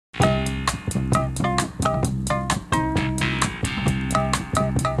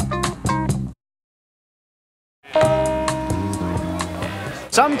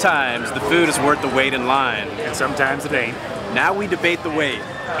Sometimes the food is worth the wait in line. And sometimes it ain't. Now we debate the wait.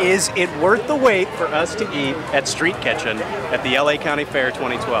 Is it worth the wait for us to eat at Street Kitchen at the LA County Fair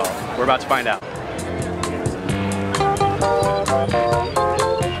 2012? We're about to find out.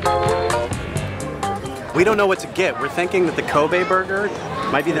 We don't know what to get. We're thinking that the Kobe burger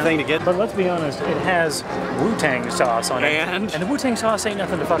might be the thing to get. But let's be honest, it has Wu-Tang sauce on it. And the Wu-Tang sauce ain't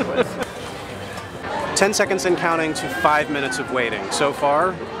nothing to fuck with. 10 seconds in counting to 5 minutes of waiting. So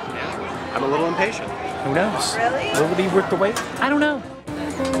far, I'm a little impatient. Who knows? Really? Will it be worth the wait? I don't know.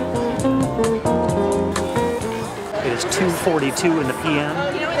 It is 2:42 in the PM.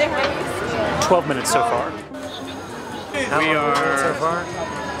 12 minutes so far. How We long are so far?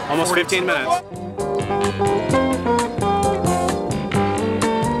 almost 15 minutes.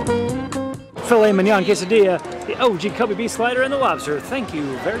 Filet mignon quesadilla, the OG Kobe beef slider, and the lobster. Thank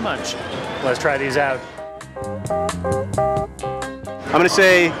you very much. Let's try these out. I'm gonna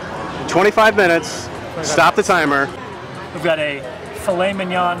say 25 minutes. Stop the timer. We've got a filet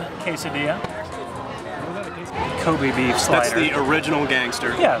mignon quesadilla, Kobe beef slider. That's the original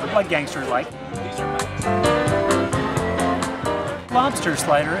gangster. Yeah, like gangsters like. Lobster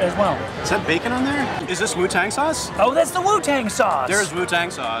slider as well. Is that bacon on there? Is this Wu-Tang sauce? Oh, that's the Wu-Tang sauce. There's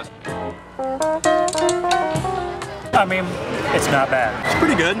Wu-Tang sauce. I mean, it's not bad. It's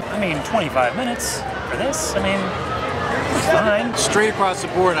pretty good. I mean, 25 minutes for this. I mean, it's fine. Straight across the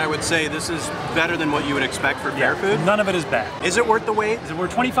board, I would say this is better than what you would expect for fair food. None of it is bad. Is it worth the wait? Is it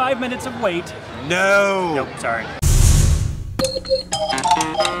worth 25 minutes of wait? No. Nope, sorry.